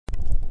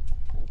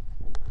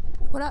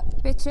What up,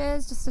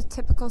 bitches? Just a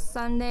typical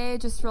Sunday.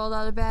 Just rolled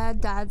out of bed.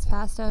 Dad's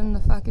passed out in the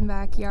fucking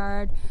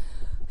backyard.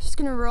 Just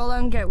gonna roll out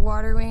and get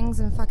water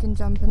wings and fucking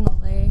jump in the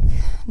lake.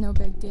 No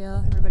big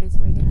deal. Everybody's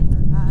waiting in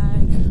their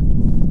ride.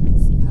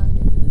 Let's see how it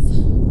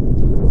is.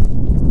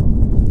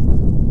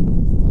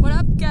 What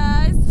up,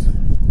 guys?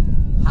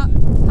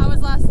 How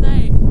was last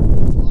night?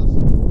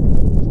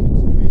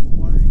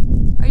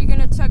 Are you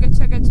gonna chugga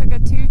toot?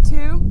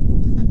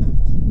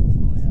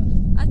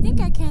 I think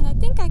I can.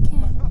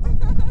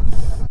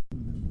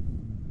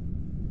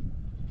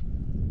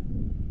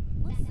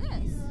 What's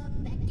this?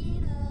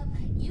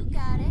 You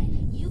got it.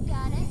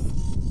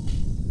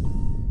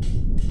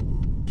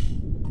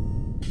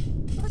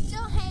 Put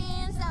your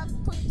hands up.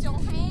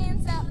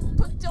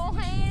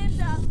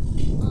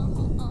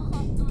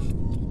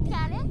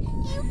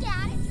 You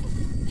got it.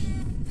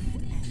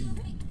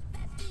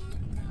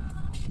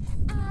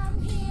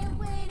 I'm here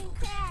waiting,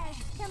 crash.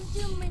 Come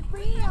to me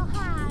real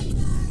hard.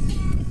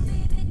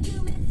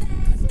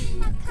 See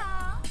my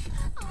car.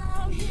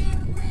 I'm here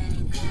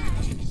waiting,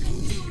 crash. Come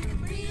to me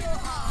real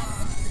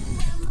hard.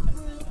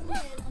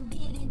 I'm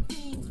getting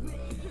things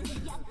ready.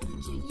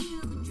 To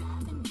you,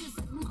 driving just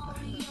like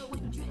Mario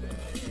and Drake.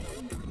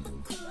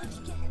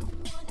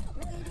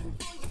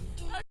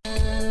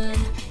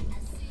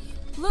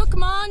 Look,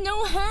 Ma,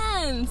 no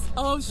hands.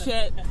 Oh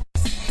shit.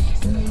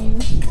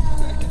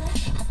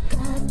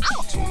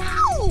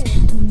 Ow!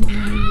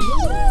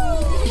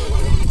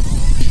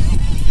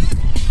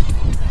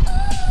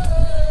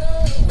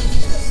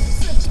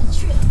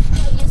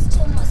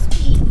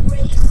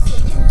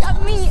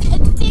 Got me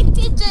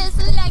addicted just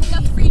like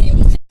a freak.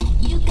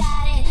 You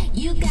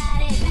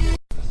got it.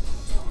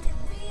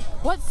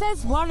 What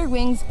says water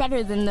wings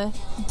better than the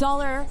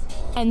 $1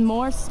 and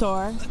more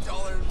store?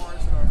 $1 and more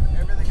store.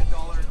 Everything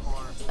 $1 and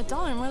more.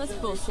 $1 and more? That's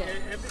bullshit.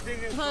 Everything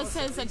is Well, it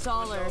says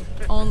 $1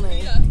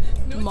 only. Yeah,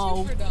 no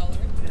Mo. $2 for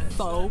 $1.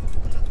 Faux.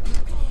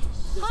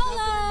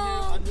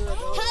 Hello!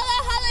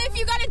 Hello, if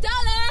you got $1!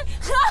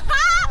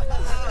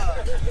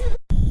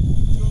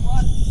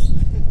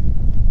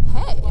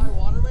 Hey,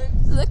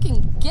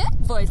 looking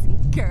good, boys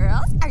and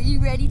girls. Are you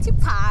ready to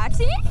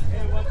party?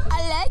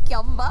 I like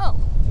your bow.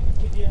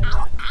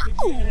 Ow,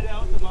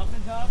 ow.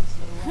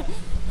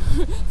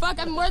 Fuck,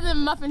 I'm more than a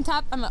muffin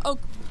top. I'm an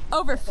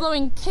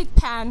overflowing cake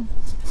pan.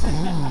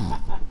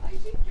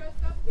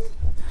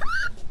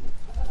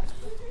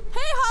 Hey,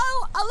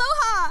 ho!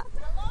 Aloha!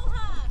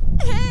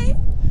 Hey!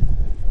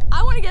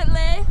 I want to get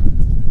lay.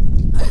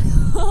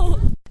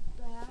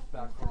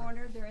 Back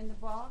corner, they're in the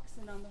box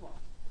and on the wall.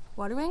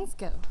 Water wings,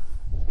 go.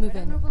 Move I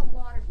don't in. know about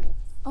water wings.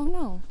 Oh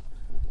no.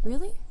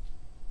 Really?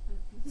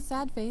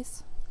 Sad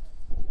face.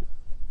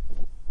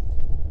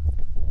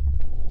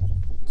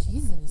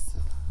 Jesus.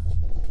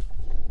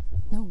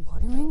 No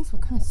water wings?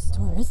 What kind of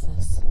store is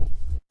this?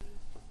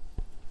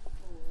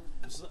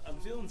 I'm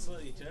feeling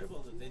slightly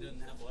terrible that they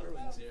didn't have water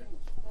wings here.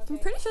 I'm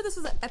pretty sure this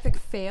was an epic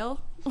fail.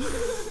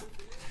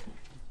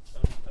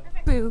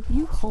 Boo,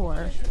 you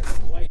whore.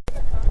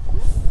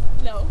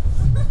 No.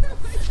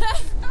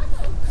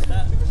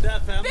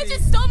 That family.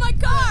 Bitches stole my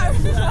car!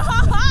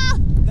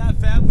 That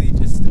family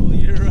just stole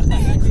your ride.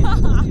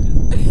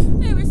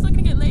 Hey, we're still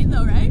gonna get laid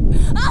though, right?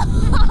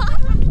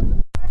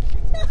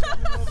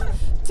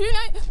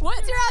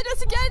 What's your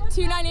address again?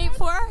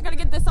 2984? I gotta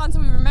get this on so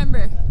we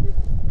remember.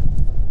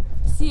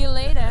 See you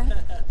later.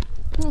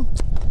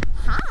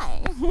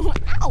 Hi.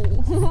 Ow.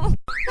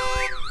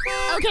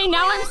 Okay,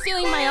 now I'm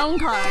stealing my own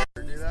car.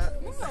 Do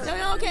that?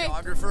 No, okay.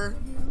 Photographer.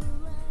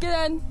 Get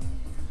in.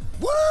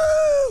 Woo!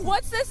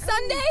 What's this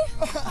Sunday?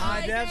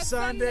 High Def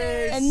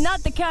Sundays. And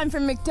not the kind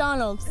from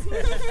McDonald's.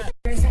 Nikki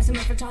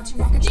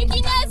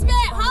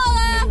Nesbitt,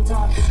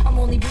 holla! I'm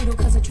only brutal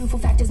cause a truthful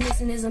fact is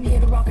missing. Is I'm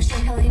here to rock a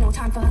straight hell, ain't no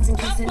time for hugs and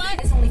kissing.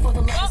 It's only for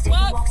the lovers,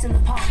 taking walks in the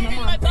park.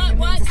 My mom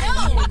What? the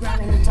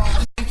ground in the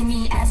dark. Making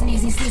me as an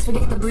easy sneeze,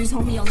 forget the breeze,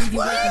 homie, I'll leave you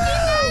waiting.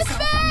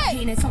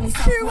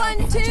 2, 1,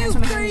 2,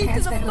 3 to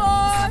the 4.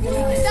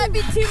 That'd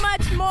be too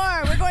much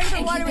more. We're going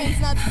for water wings,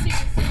 not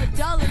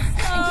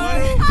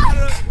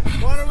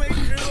 $2. Water wing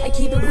drill. I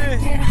keep it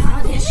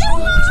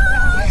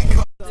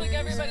Like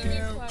everybody be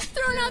quiet.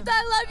 Throwing out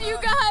that love, you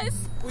guys.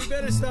 We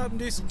better stop and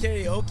do some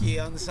karaoke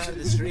on the side of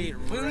the street.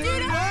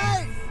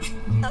 Right.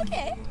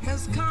 Okay.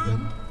 Has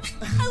come.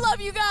 I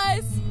love you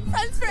guys.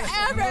 Friends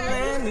forever.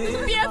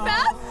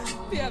 BFF?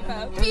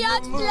 BFF.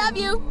 Biatch, love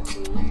you.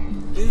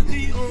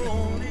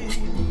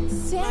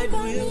 Stand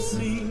by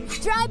me.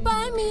 Drive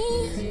by me.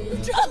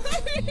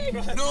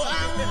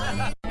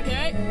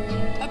 Okay.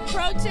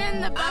 Approaching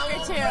the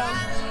Bucker Tail.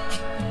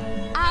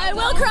 I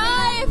will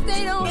cry if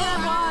they don't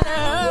have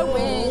water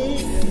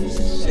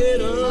wings.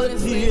 Shed a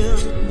tear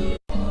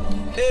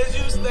as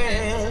you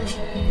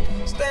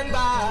stand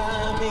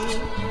by me.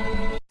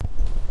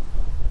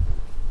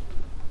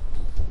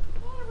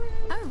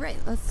 Alright,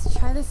 let's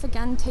try this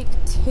again. Take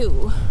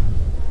 2.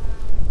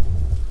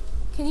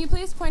 Can you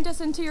please point us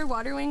into your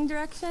water wing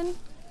direction?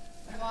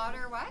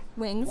 Water what?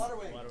 Wings. Water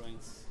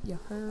wings. You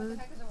heard. What the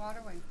heck is a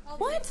water wing?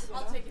 What?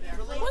 I'll take it.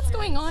 What's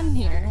going on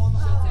here?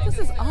 This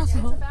is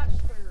awful.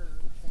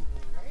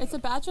 It's a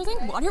bachelor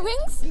thing? Water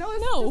wings? No,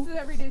 it's just an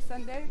everyday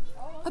Sunday.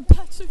 A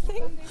bachelor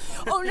thing?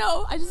 Oh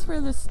no, I just wear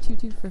this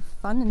tutu for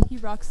fun and he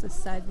rocks the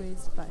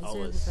sideways visor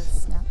with a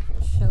snap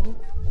show.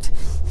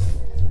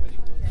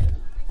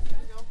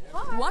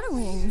 Water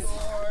wings.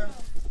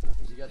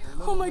 You got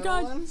the Oh my little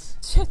god. ones,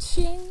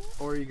 Cha-ching.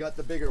 or you got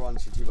the bigger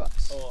ones for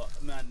 $2. Oh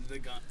man, the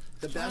gun.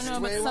 The I best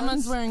don't know, way but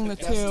someone's ones? wearing the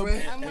Best tube. way?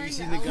 I'm Have wearing you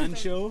seen the the gun elephant.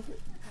 show?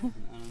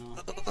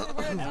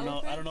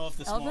 I don't know if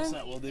the small Elephant?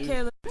 set will do.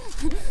 Okay,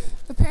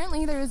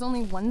 apparently there is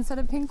only one set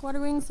of pink water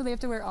wings, so they have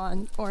to wear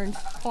orange.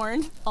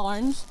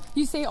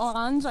 You say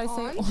orange, I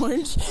say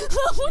orange.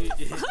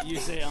 You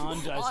say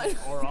orange, I say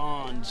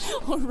orange.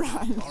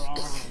 Orange.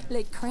 Orange.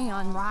 Like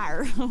crayon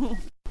wire.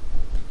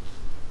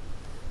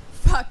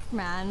 Fuck,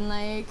 man,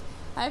 like,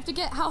 I have to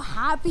get how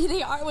happy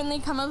they are when they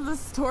come out of the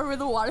store with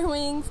the water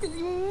wings, because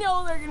you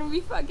know they're gonna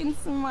be fucking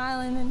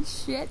smiling and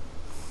shit.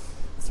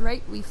 That's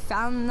right, we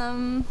found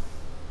them.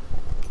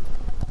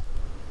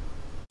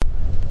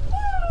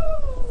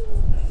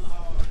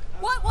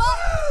 What?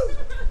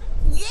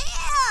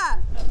 Yeah!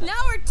 Now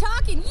we're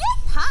talking.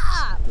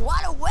 Yeehaw!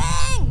 What a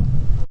wing!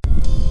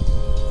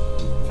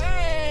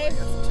 Hey!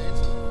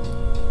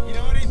 You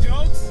know any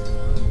jokes?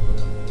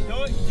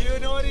 Do you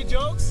know any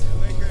jokes?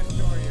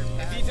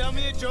 If you tell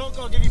me a joke,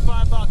 I'll give you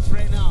 $5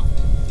 right now.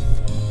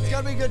 It's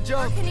gotta be a good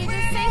joke. Can you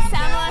just say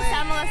Samla?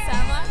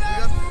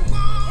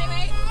 Hey,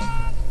 wait.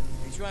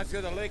 He's going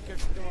to the liquor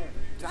store.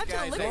 Drive to a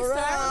Guy's liquor like, store.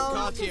 "I'll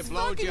cost you a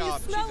Fucking, you blowjob."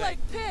 smell She's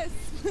like piss.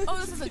 Oh,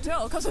 this is a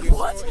joke. I was like, "You're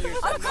what? so- you're so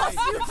I nice, cost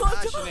you you're a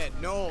blowjob.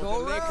 passionate." No, Go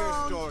the liquor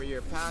around. store.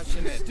 You're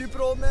passionate. Stupid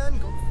old man.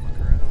 Go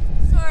fuck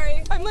around.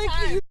 Sorry. I'm like,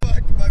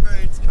 Fuck, my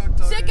brain's cooked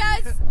already. Shit,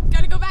 guys.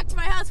 Gotta go back to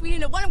my house. We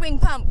need a water wing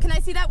pump. Can I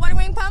see that water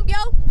wing pump, yo?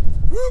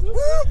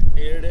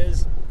 Here it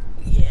is.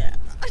 Yeah.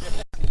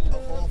 A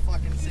whole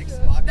fucking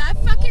 $6. That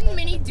fucking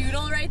mini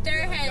doodle right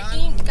there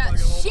ain't got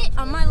shit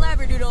on my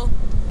labradoodle.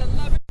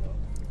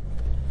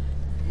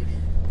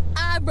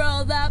 I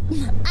rolled up.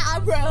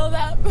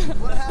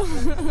 What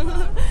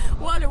happened?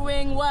 Water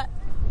wing, what?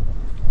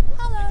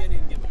 I Hello. can't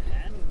even get my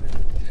hand in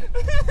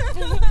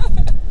there.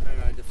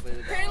 I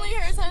deflated that. Apparently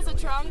hers has a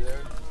trunk.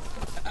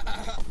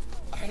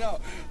 I know.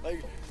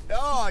 Like,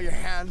 oh, your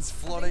hand's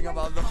floating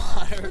above the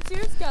water. What's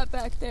yours got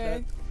back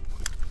there?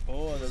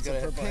 Oh, that's Got a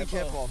a purple pink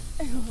hippo.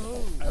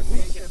 hippo. A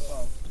pink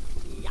hippo.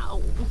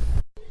 Yow.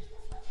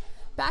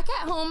 Back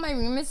at home, my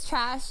room is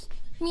trashed.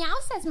 Meow,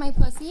 says my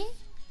pussy.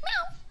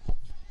 Meow.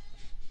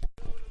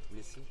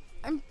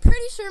 I'm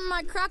pretty sure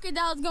my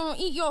crocodile's gonna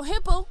eat your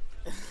hippo.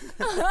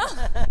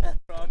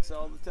 Crocs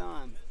all the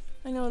time.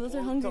 I know, those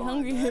are hungry, time,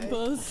 hungry eh?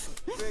 hippos.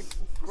 Big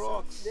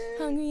Crocs.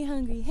 Hungry,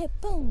 hungry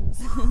hippos.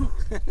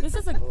 This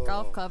is a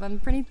golf club. I'm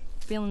pretty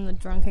feeling the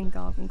drunken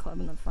golfing club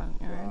in the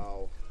front yard.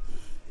 Wow.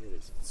 It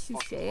is Touche.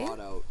 fucking hot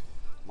out.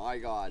 My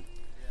God.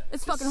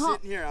 It's Just fucking hot.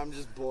 sitting here, I'm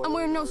just bored. I'm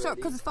wearing no shirt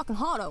because it's fucking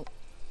hot out.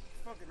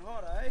 Fucking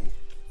hot, eh?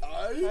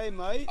 Hey,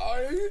 mate.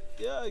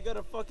 Yeah, I got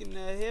a fucking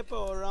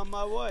hippo around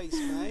my waist,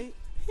 mate.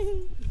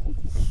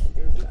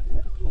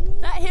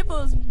 That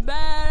hippo's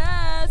badass.